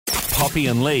Poppy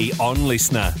and Lee on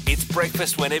Listener. It's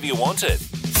breakfast whenever you want it.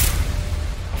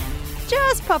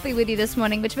 Just Poppy with you this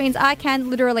morning, which means I can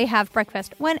literally have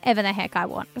breakfast whenever the heck I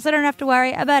want, because I don't have to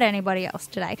worry about anybody else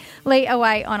today. Lee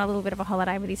away on a little bit of a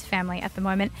holiday with his family at the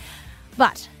moment.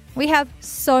 But we have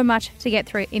so much to get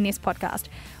through in this podcast.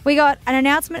 We got an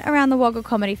announcement around the Wagga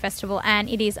Comedy Festival, and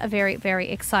it is a very, very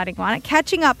exciting one.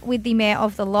 Catching up with the Mayor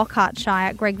of the Lockhart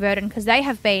Shire, Greg Verdon, because they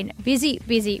have been busy,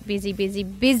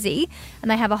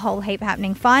 and they have a whole heap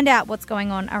happening. Find out what's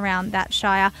going on around that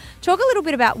shire. Talk a little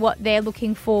bit about what they're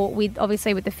looking for, with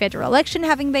obviously with the federal election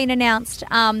having been announced.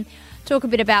 Talk a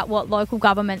bit about what local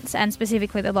governments and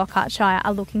specifically the Lockhart Shire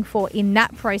are looking for in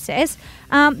that process.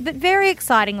 But very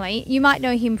excitingly, you might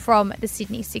know him from the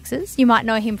Sydney Sixers. You might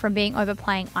know him from being over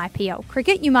playing IPL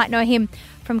cricket. You might know him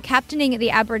from captaining the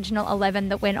Aboriginal 11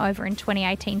 that went over in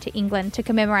 2018 to England to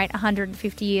commemorate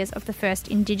 150 years of the first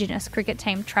Indigenous cricket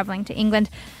team travelling to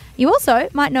England. You also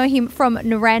might know him from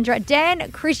Narrandera. Dan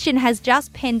Christian has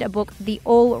just penned a book, The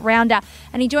All-Rounder,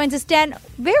 and he joins us. Dan,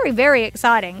 very, very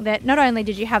exciting that not only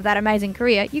did you have that amazing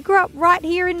career, you grew up right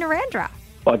here in Narrandera.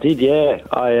 I did, yeah.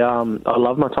 I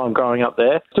love my time growing up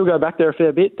there. Still go back there a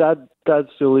fair bit. Dad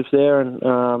still lives there, and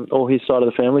all his side of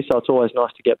the family, so it's always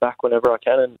nice to get back whenever I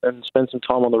can and spend some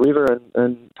time on the river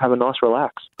and have a nice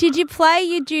relax. Did you play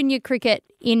your junior cricket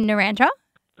in Narrandera?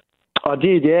 I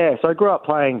did, yeah. So I grew up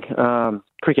playing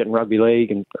cricket and rugby league,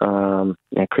 and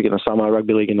cricket in the summer,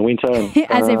 rugby league in the winter. And,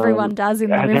 as everyone does in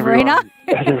the Riverina.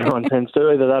 As everyone tends to,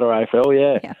 either that or AFL,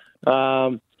 yeah.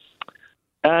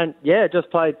 And yeah, just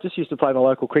used to play my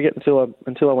local cricket until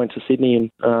I went to Sydney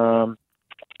in about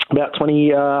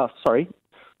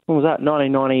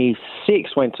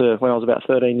 1996. When I was about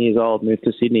 13 years old, moved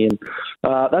to Sydney, and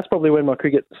that's probably when my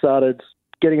cricket started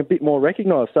getting a bit more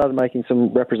recognised. Started making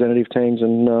some representative teams,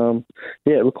 and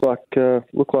it looked like that's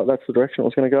the direction I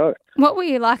was going to go. What were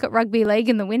you like at rugby league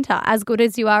in the winter? As good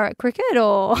as you are at cricket,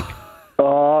 or?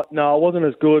 No, I wasn't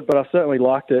as good, but I certainly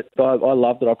liked it. I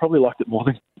loved it. I probably liked it more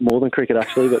than cricket,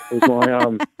 actually. But it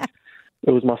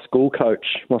was my school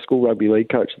coach, my school rugby league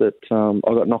coach, that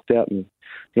I got knocked out in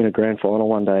a grand final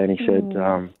one day, and he said,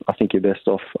 "I think you're best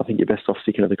off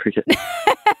sticking to the cricket."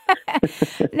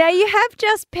 Now, you have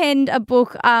just penned a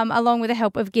book along with the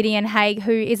help of Gideon Haigh,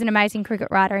 who is an amazing cricket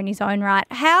writer in his own right.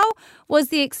 How was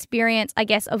the experience, I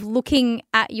guess, of looking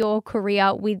at your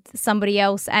career with somebody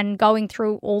else and going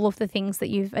through all of the things that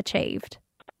you've achieved?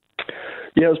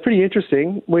 Yeah, it was pretty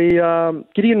interesting.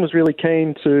 Gideon was really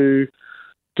keen to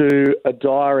do a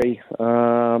diary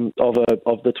of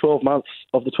the 12 months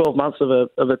of a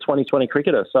 2020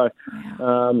 cricketer. So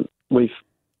we've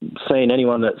seen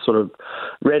anyone that sort of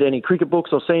read any cricket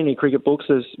books or seen any cricket books,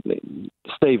 as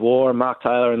Steve Waugh and Mark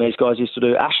Taylor and these guys used to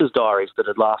do Ashes diaries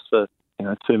that'd last for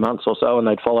 2 months or so, and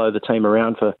they'd follow the team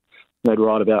around they'd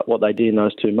write about what they did in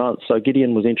those 2 months. So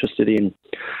Gideon was interested in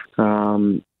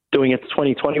doing a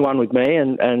 2021 with me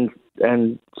and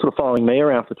sort of following me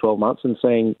around for 12 months and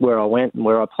seeing where I went and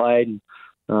where I played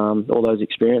and all those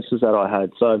experiences that I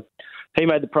had. So he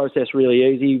made the process really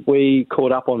easy. We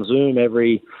caught up on Zoom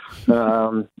every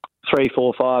 3,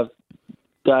 4, 5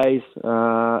 days,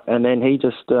 and then he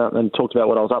just and talked about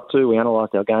what I was up to. We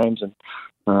analysed our games and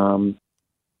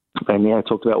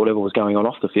talked about whatever was going on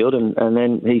off the field, and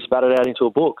then he spat it out into a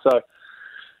book. So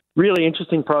really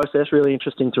interesting process, really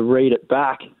interesting to read it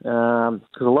back, because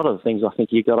a lot of the things I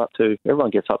think everyone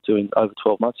gets up to in over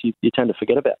 12 months, you tend to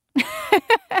forget about.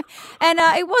 And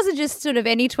it wasn't just sort of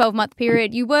any 12-month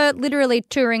period. You were literally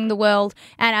touring the world,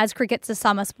 and as cricket's a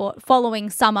summer sport, following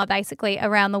summer basically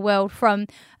around the world, from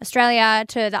Australia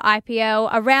to the IPL,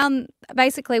 around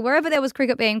basically wherever there was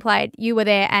cricket being played, you were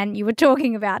there and you were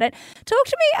talking about it. Talk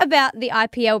to me about the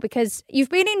IPL, because you've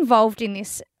been involved in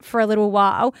this for a little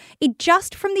while. It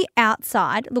just from the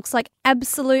outside looks like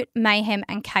absolute mayhem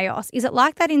and chaos. Is it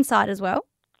like that inside as well?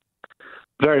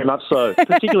 Very much so,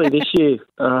 particularly this year.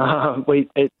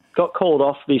 It got called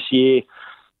off this year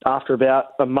after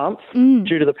about a month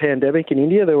due to the pandemic in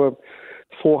India. There were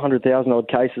 400,000 odd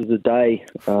cases a day.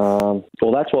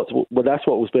 That's what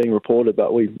was being reported,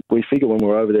 but we figure when we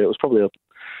were over there it was probably a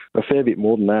fair bit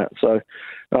more than that. So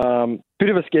bit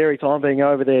of a scary time being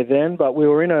over there then, but we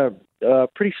were in a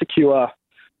pretty secure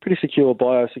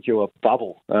biosecure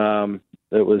bubble.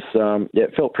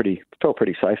 It felt pretty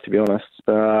safe, to be honest.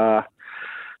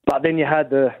 But then you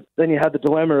had the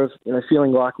dilemma of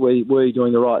feeling like we were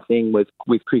doing the right thing with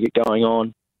cricket going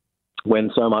on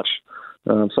when so much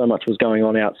was going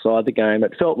on outside the game.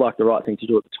 It felt like the right thing to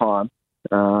do at the time,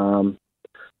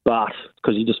 but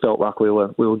because you just felt like we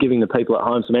were giving the people at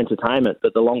home some entertainment.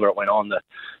 But the longer it went on,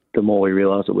 the more we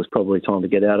realised it was probably time to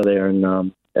get out of there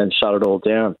and shut it all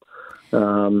down.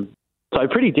 So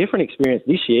pretty different experience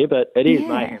this year, but it is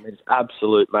mayhem. It's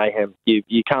absolute mayhem.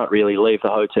 You can't really leave the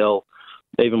hotel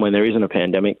even when there isn't a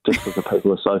pandemic, just because the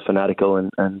people are so fanatical and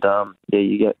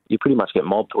you pretty much get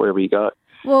mobbed wherever you go.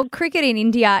 Well, cricket in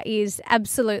India is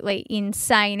absolutely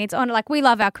insane. It's on, like, we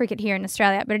love our cricket here in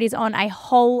Australia, but it is on a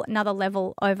whole nother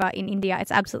level over in India.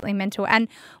 It's absolutely mental. And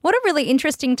what a really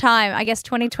interesting time. I guess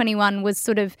 2021 was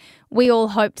sort of, we all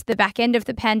hoped the back end of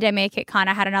the pandemic. It kind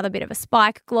of had another bit of a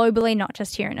spike globally, not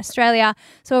just here in Australia.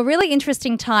 So a really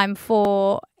interesting time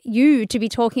for you to be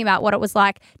talking about what it was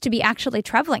like to be actually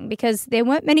travelling, because there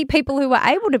weren't many people who were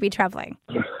able to be travelling.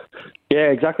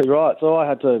 Yeah, exactly right. So I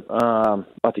had to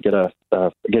get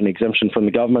an exemption from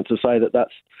the government to say that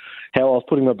that's how I was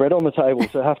putting my bread on the table.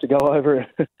 So I have to go over,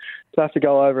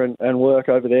 and work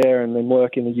over there, and then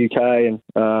work in the UK. And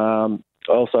I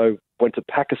also went to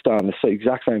Pakistan. The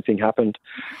exact same thing happened.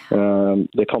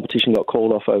 The competition got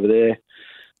called off over there,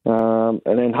 and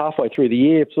then halfway through the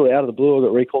year, sort of out of the blue, I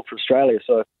got recalled for Australia.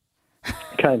 So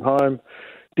I came home,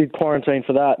 did quarantine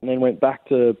for that, and then went back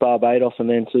to Barbados, and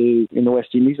then in the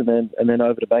West Indies, and then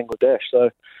over to Bangladesh. So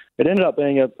it ended up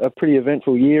being a pretty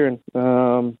eventful year, and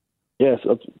so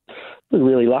I'm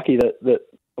really lucky that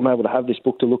I'm able to have this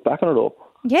book to look back on it all.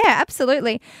 Yeah,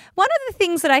 absolutely. One of the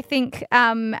things that I think,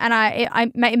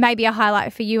 it may be a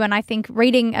highlight for you, and I think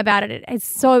reading about it is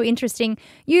so interesting.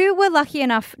 You were lucky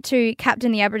enough to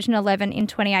captain the Aboriginal 11 in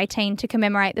 2018 to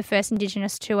commemorate the first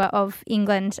Indigenous tour of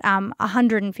England,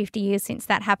 150 years since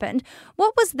that happened.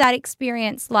 What was that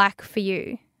experience like for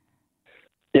you?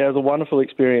 Yeah, it was a wonderful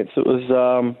experience. It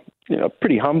was,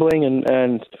 pretty humbling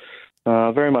and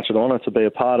very much an honour to be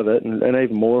a part of it, and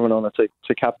even more of an honour to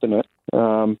captain it.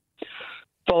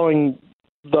 Following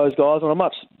those guys on a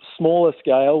much smaller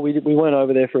scale, we weren't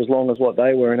over there for as long as what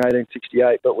they were in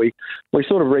 1868, but we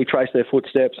sort of retraced their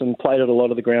footsteps and played at a lot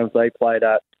of the grounds they played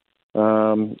at.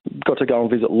 Got to go and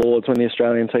visit Lords when the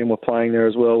Australian team were playing there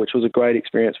as well, which was a great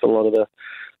experience for a lot of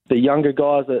the younger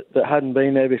guys that hadn't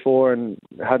been there before and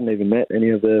hadn't even met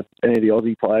any of the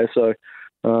Aussie players. So,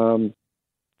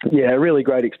 a really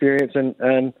great experience,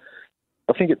 and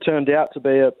I think it turned out to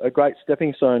be a great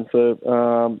stepping stone for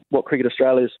what Cricket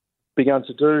Australia's begun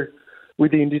to do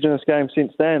with the Indigenous game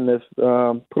since then. They've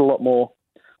put a lot more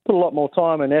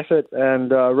time and effort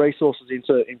and resources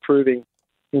into improving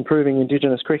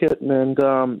Indigenous cricket and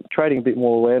creating a bit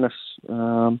more awareness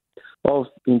of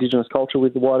Indigenous culture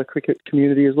with the wider cricket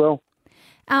community as well.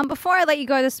 Before I let you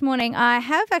go this morning, I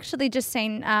have actually just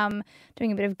seen,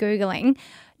 doing a bit of Googling,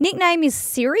 nickname is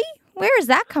Siri. Where has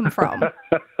that come from?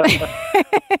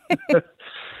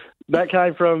 That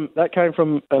came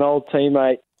from an old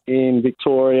teammate in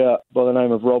Victoria by the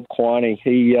name of Rob Quiney.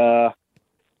 He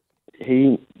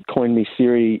coined me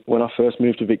Siri when I first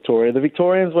moved to Victoria. The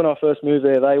Victorians, when I first moved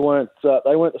there, they weren't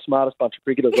the smartest bunch of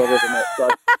cricketers I've ever met. So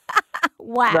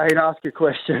wow. They'd ask a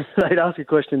question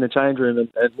in the change room, and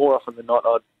more often than not,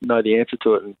 I'd know the answer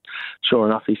to it. And sure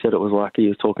enough, he said it was like he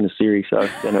was talking to Siri. So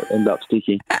then it ended up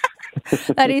sticking.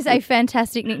 That is a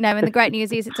fantastic nickname, and the great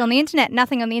news is it's on the internet.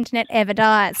 Nothing on the internet ever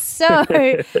dies. So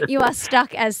you are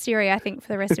stuck as Siri, I think, for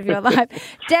the rest of your life.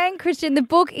 Dan Christian, the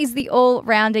book is The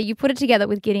All-Rounder. You put it together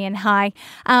with Gideon Hai.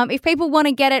 If people want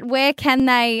to get it, where can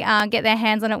they get their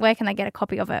hands on it? Where can they get a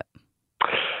copy of it?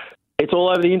 It's all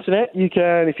over the internet. You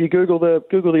can, if you Google the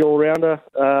All-Rounder,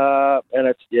 and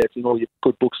it's in all your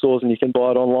good bookstores, and you can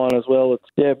buy it online as well.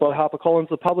 It's by HarperCollins,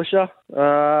 the publisher.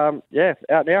 Out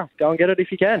now. Go and get it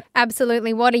if you can.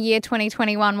 Absolutely. What a year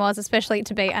 2021 was, especially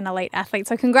to be an elite athlete.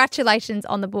 So congratulations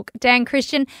on the book, Dan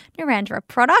Christian, Narandra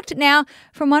product. Now,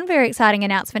 from one very exciting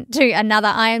announcement to another,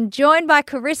 I am joined by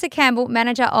Carissa Campbell,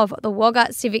 manager of the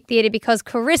Wagga Civic Theatre, because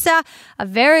Carissa, a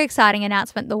very exciting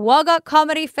announcement. The Wagga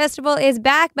Comedy Festival is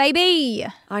back, baby.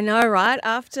 I know, right?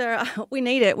 After we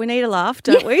need it. We need a laugh,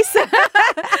 don't we?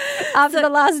 After the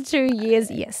last 2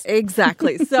 years, yes.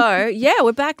 Exactly. So,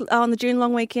 we're back on the June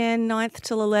long weekend, 9th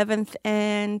till 11th,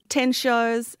 and 10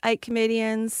 shows, 8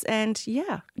 comedians, and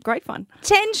great fun.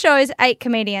 10 shows, 8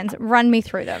 comedians. Run me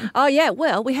through them. Oh, yeah.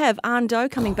 Well, we have Ando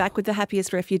coming back with The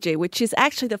Happiest Refugee, which is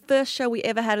actually the first show we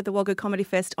ever had at the Wagga Comedy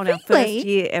Fest on our first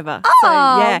year ever. Oh, so,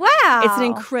 wow. It's an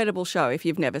incredible show if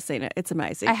you've never seen it. It's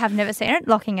amazing. I have never seen it.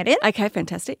 Locking it in. Okay,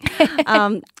 fantastic.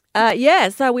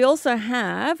 So we also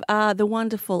have the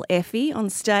wonderful Effie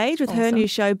on stage with her new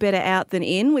show Better Out Than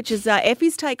In, which is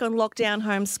Effie's take on lockdown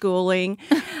homeschooling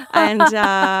and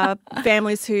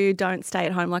families who don't stay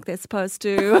at home like they're supposed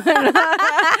to.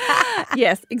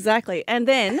 Yes, exactly. And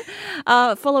then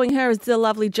following her is the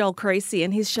lovely Joel Creasy,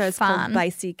 and his show's called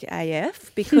Basic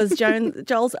AF because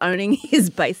Joel's owning his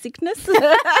basicness.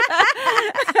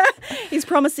 He's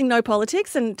promising no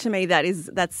politics, and to me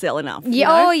that's sell enough. Yeah. You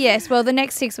know? Oh, yes. Well, the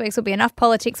next 6 weeks will be enough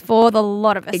politics for the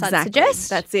lot of us, Exactly. I'd suggest.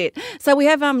 That's it. So we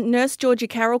have Nurse Georgie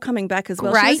Carroll coming back as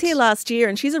well. Great. She was here last year,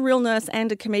 and she's a real nurse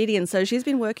and a comedian, so she's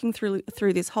been working through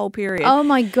this whole period. Oh,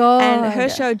 my God. And her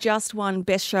show just won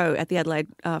Best Show at the Adelaide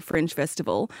Fringe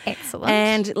Festival. Excellent.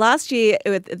 And last year,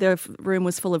 the room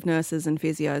was full of nurses and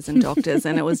physios and doctors,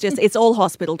 and it's all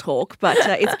hospital talk, but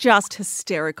it's just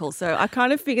hysterical. So I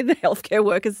kind of figured the healthcare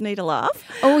workers need a laugh.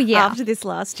 Oh, yeah. After this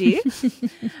last year.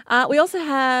 We also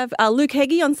have Luke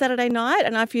Heggie on Saturday night. I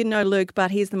don't know if you know Luke,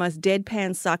 but he's the most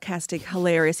deadpan, sarcastic,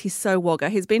 hilarious. He's so wogger.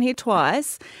 He's been here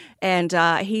twice, and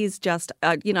he's just,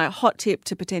 hot tip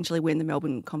to potentially win the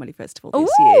Melbourne Comedy Festival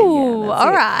this year. Ooh, Yeah,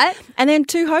 all right. And then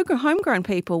two homegrown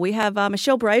people. We have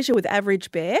Michelle Brazier with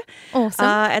Average Bear.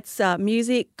 Awesome. It's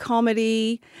music,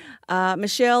 comedy.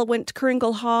 Michelle went to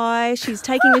Kringle High. She's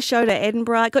taking the show to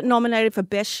Edinburgh. Got nominated for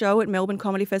Best Show at Melbourne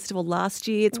Comedy Festival last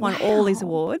year. It's won all these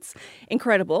awards.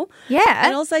 Incredible. Yeah.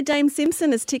 And also Dane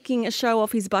Simpson is ticking a show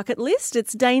off his bucket list.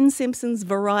 It's Dane Simpson's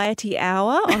Variety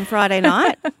Hour on Friday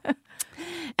night.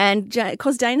 And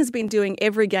because Dane has been doing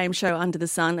every game show under the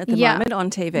sun at the moment on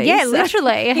TV. Yeah, so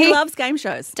literally. He loves game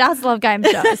shows. Does love game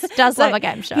shows. Love a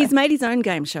game show. He's made his own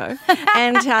game show.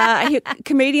 And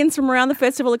comedians from around the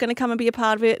festival are going to come and be a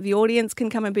part of it. The audience can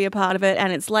come and be a part of it.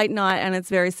 And it's late night and it's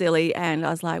very silly. And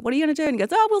I was like, what are you going to do? And he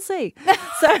goes, we'll see.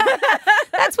 So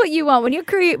that's what you want. When you're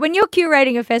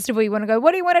curating a festival, you want to go,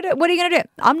 what do you want to do? What are you going to do?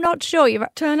 I'm not sure.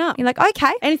 Turn up. You're like,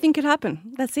 okay. Anything could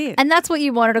happen. That's it. And that's what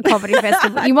you want at a comedy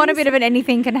festival. You want a bit of an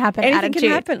anything can happen Anything attitude.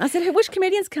 can happen. I said, which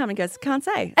comedians come? He goes, can't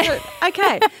say. So,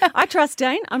 okay. I trust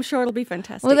Dane. I'm sure it'll be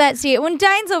fantastic. Well, that's it. Well,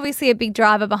 Dane's obviously a big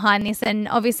driver behind this, and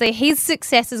obviously his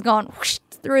success has gone whoosh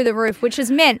through the roof, which has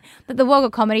meant that the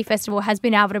Wagga Comedy Festival has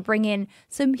been able to bring in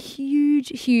some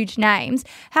huge names.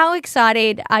 How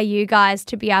excited are you guys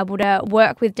to be able to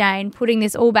work with Dane, putting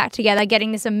this all back together,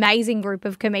 getting this amazing group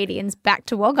of comedians back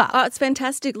to Wagga? Oh, it's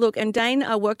fantastic. Look, and Dane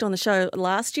worked on the show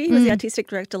last year. He was the artistic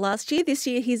director last year. This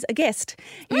year, he's a guest.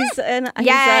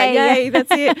 Yay, that's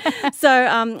it.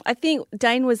 So I think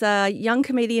Dane was a young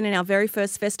comedian in our very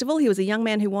first festival. He was a young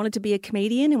man who wanted to be a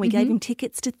comedian, and we gave him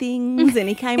tickets to things, and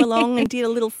he came along and did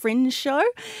a little fringe show.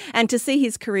 And to see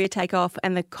his career take off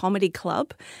and the comedy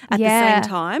club at the same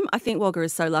time, I think Wagga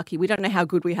is so lucky. We don't know how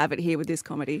good we have it here with this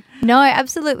comedy. No,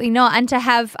 absolutely not. And to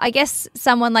have, I guess,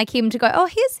 someone like him to go, oh,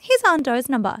 here's Ando's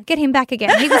number. Get him back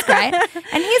again. He was great.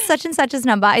 And here's such and such's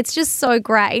number. It's just so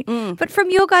great. But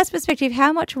from your guys' perspective,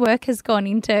 how much work has gone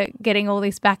into getting all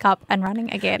this back up and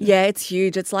running again? Yeah, it's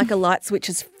huge. It's like a light switch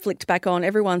is flicked back on.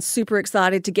 Everyone's super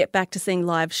excited to get back to seeing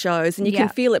live shows, and you can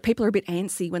feel it. People are a bit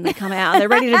antsy when they come out. They're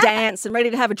ready to dance and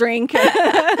ready to have a drink.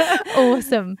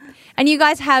 Awesome. And you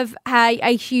guys have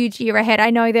a huge year ahead. I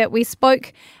know that we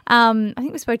spoke, I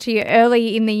think we spoke to you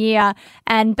early in the year,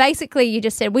 and basically you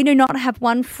just said we do not have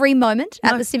one free moment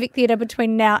at the Civic Theatre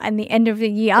between now and the end of the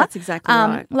year. That's exactly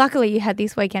right. Luckily you had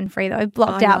this weekend free though,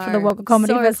 blocked out for the Wagga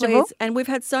Comedy Festival. Pleased. And we've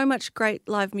had so much great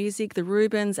live music. The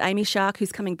Rubens, Amy Shark,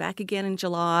 who's coming back again in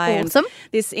July. Awesome. And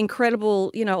this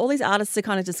incredible, all these artists are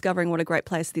kind of discovering what a great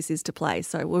place this is to play.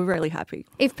 So we're really happy.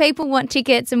 If people want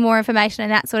tickets and more information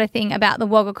and that sort of thing about the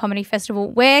Wagga Comedy Festival,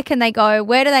 where can they go?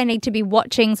 Where do they need to be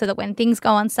watching so that when things go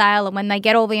on sale and when they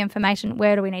get all the information,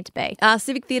 where do we need to be?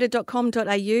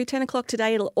 Civictheatre.com.au, 10 o'clock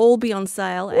today. It'll all be on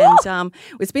sale. And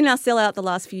it's been our sellout the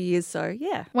last few years. So,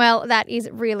 yeah. Well, that is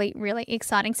really, really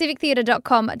exciting.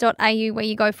 Civictheatre.com.au, where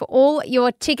you go for all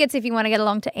your tickets if you want to get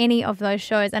along to any of those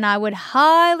shows. And I would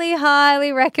highly,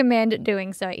 highly recommend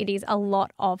doing so. It is a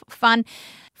lot of fun.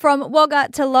 From Wagga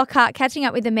to Lockhart, catching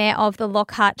up with the Mayor of the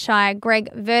Lockhart Shire,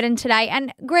 Greg Verdon, today.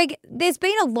 And Greg, there's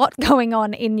been a lot going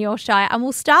on in your Shire, and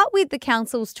we'll start with the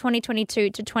Council's 2022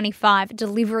 to 25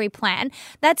 delivery plan.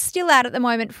 That's still out at the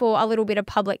moment for a little bit of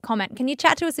public comment. Can you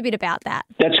chat to us a bit about that?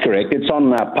 That's correct. It's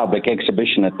on public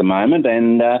exhibition at the moment,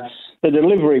 and the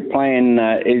delivery plan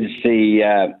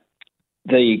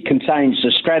contains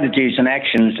the strategies and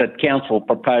actions that council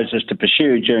proposes to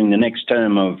pursue during the next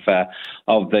term of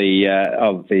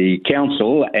the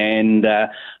council, and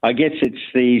I guess it's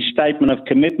the statement of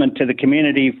commitment to the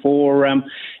community for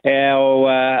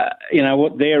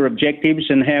what their objectives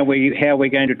and how we're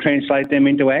going to translate them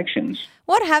into actions.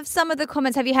 What have some of the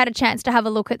comments? Have you had a chance to have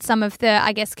a look at some of the,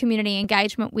 I guess, community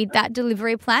engagement with that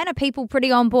delivery plan? Are people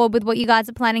pretty on board with what you guys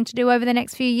are planning to do over the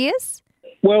next few years?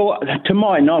 Well, to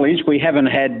my knowledge, we haven't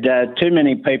had too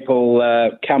many people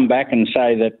come back and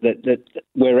say that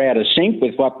we're out of sync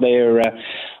with what they're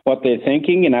what they're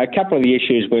thinking. A couple of the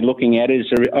issues we're looking at is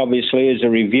obviously a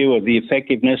review of the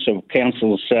effectiveness of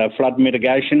council's flood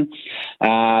mitigation,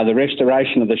 the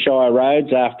restoration of the Shire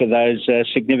roads after those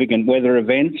significant weather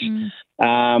events,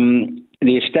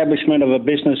 the establishment of a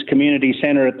business community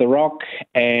centre at the Rock,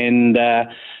 and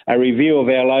a review of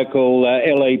our local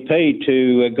LEP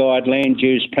to guide land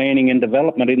use planning and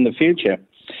development in the future,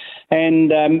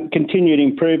 and continued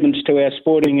improvements to our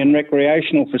sporting and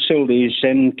recreational facilities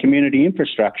and community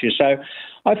infrastructure. So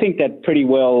I think that pretty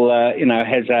well,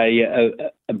 has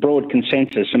a broad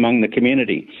consensus among the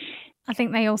community. I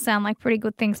think they all sound like pretty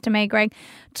good things to me, Greg.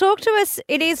 Talk to us.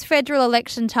 It is federal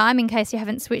election time, in case you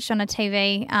haven't switched on a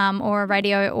TV or a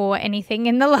radio or anything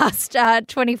in the last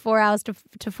 24 hours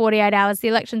to 48 hours. The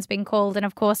election's been called, and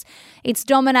of course it's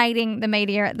dominating the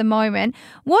media at the moment.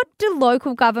 What do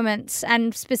local governments,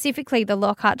 and specifically the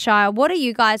Lockhart Shire, what are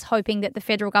you guys hoping that the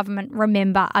federal government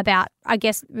remember about, I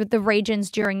guess, the regions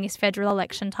during this federal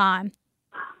election time?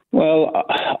 Well,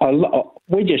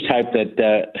 we just hope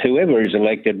that whoever is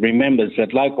elected remembers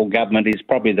that local government is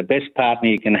probably the best partner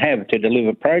you can have to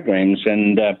deliver programs,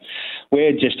 and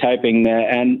we're just hoping,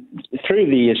 and through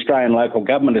the Australian Local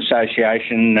Government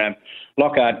Association,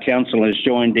 Lockhart Council has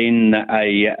joined in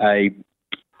a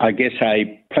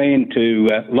plan to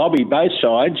lobby both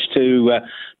sides to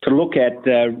look at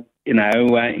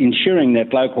ensuring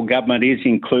that local government is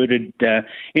included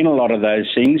in a lot of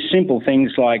those things. Simple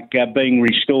things like being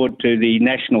restored to the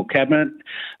national cabinet,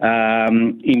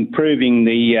 improving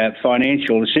the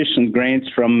financial assistance grants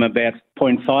from about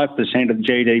 0.5% of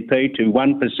GDP to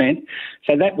 1%.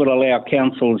 So that would allow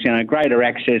councils, greater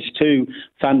access to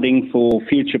funding for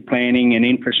future planning and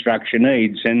infrastructure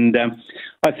needs. And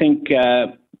I think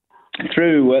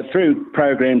through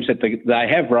programs that they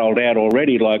have rolled out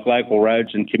already, like local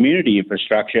roads and community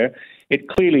infrastructure, it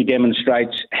clearly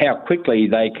demonstrates how quickly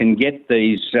they can get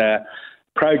these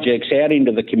projects out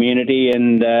into the community,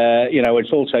 and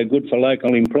it's also good for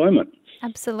local employment.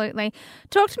 Absolutely.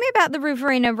 Talk to me about the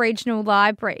Riverina Regional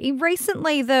Library.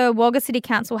 Recently, the Wagga City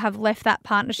Council have left that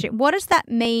partnership. What does that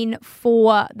mean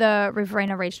for the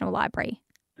Riverina Regional Library?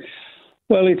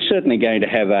 Well, it's certainly going to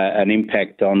have an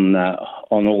impact on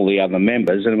all the other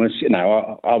members, and it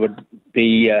was, I would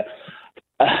be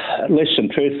less than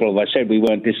truthful if I said we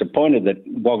weren't disappointed that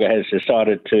Wagga has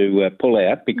decided to pull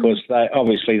out, because they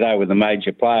were the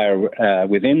major player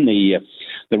within the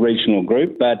regional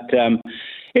group. But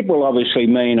it will obviously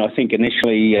mean, I think,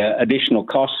 initially additional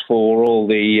costs for all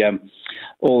the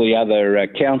other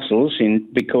councils,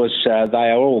 because they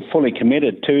are all fully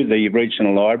committed to the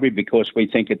regional library, because we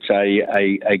think it's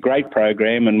a great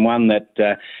program, and one that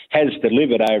has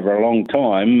delivered over a long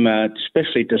time,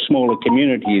 especially to smaller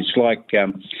communities like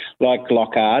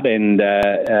Lockhart and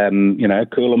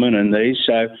Coolamon and these.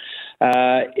 So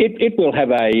it will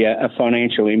have a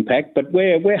financial impact, but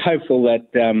we're hopeful that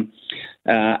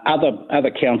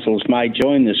other councils may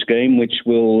join the scheme, which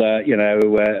will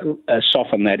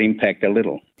soften that impact a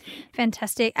little.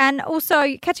 Fantastic. And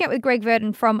also catching up with Greg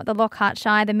Verdon from the Lockhart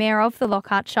Shire, the Mayor of the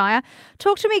Lockhart Shire.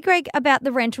 Talk to me, Greg, about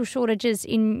the rental shortages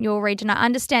in your region. I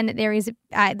understand that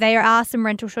there are some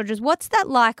rental shortages. What's that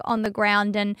like on the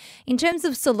ground? And in terms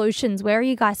of solutions, where are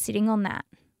you guys sitting on that?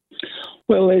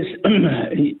 Well, that's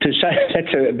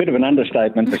a bit of an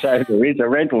understatement to say there is a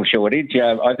rental shortage.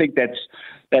 I think that's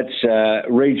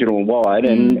regional wide,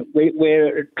 and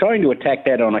we're trying to attack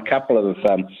that on a couple of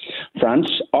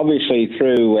fronts. Obviously,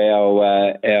 through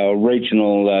our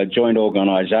regional joint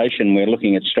organisation, we're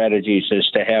looking at strategies as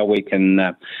to how we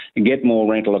can get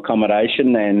more rental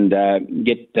accommodation and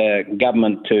get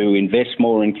government to invest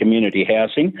more in community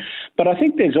housing. But I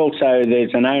think there's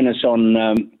an onus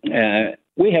on.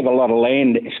 We have a lot of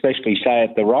land, especially, say,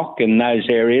 at the Rock and those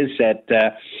areas that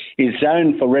is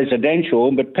zoned for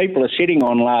residential, but people are sitting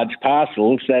on large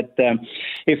parcels that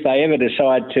if they ever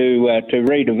decide to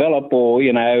redevelop or,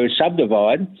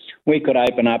 subdivide, we could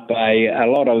open up a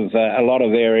lot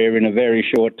of area in a very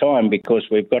short time, because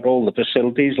we've got all the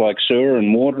facilities like sewer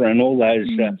and water and all those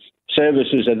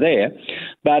services are there.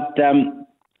 But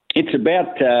it's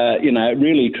about,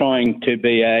 really trying to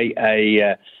be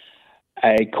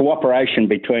a cooperation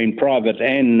between private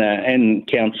and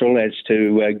council as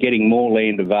to getting more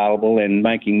land available and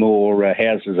making more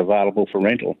houses available for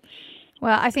rental.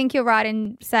 Well, I think you're right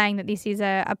in saying that this is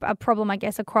a problem, I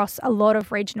guess, across a lot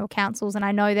of regional councils. And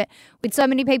I know that with so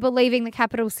many people leaving the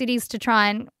capital cities to try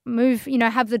and move,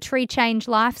 have the tree change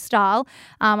lifestyle,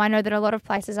 I know that a lot of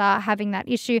places are having that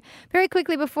issue. Very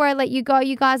quickly, before I let you go,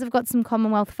 you guys have got some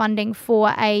Commonwealth funding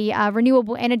for a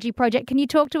renewable energy project. Can you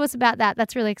talk to us about that?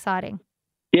 That's really exciting.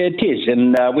 Yeah, it is.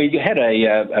 And we had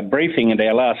a briefing at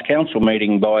our last council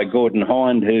meeting by Gordon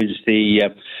Hind, who's the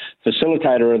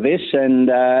facilitator of this, and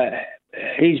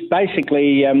he's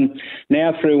basically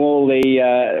now through all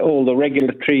the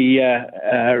regulatory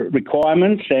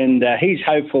requirements, and he's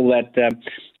hopeful that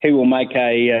he will make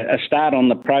a start on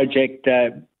the project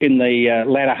in the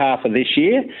latter half of this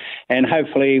year, and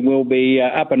hopefully we'll be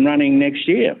up and running next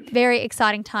year. Very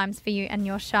exciting times for you and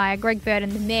your shire. Greg Verdon,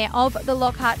 the Mayor of the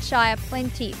Lockhart Shire,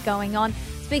 plenty going on.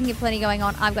 Speaking of plenty going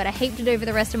on, I've got a heap to do for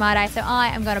the rest of my day, so I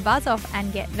am going to buzz off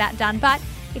and get that done. But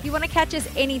if you want to catch us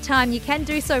anytime, you can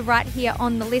do so right here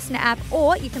on the Listener app,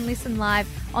 or you can listen live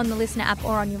on the Listener app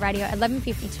or on your radio.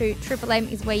 11:52 Triple M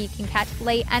is where you can catch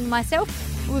Lee and myself.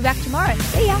 We'll be back tomorrow.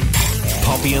 See ya.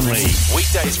 Poppy and Lee,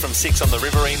 weekdays from 6 on the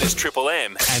Riverina's Triple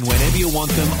M, and whenever you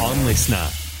want them on Listener.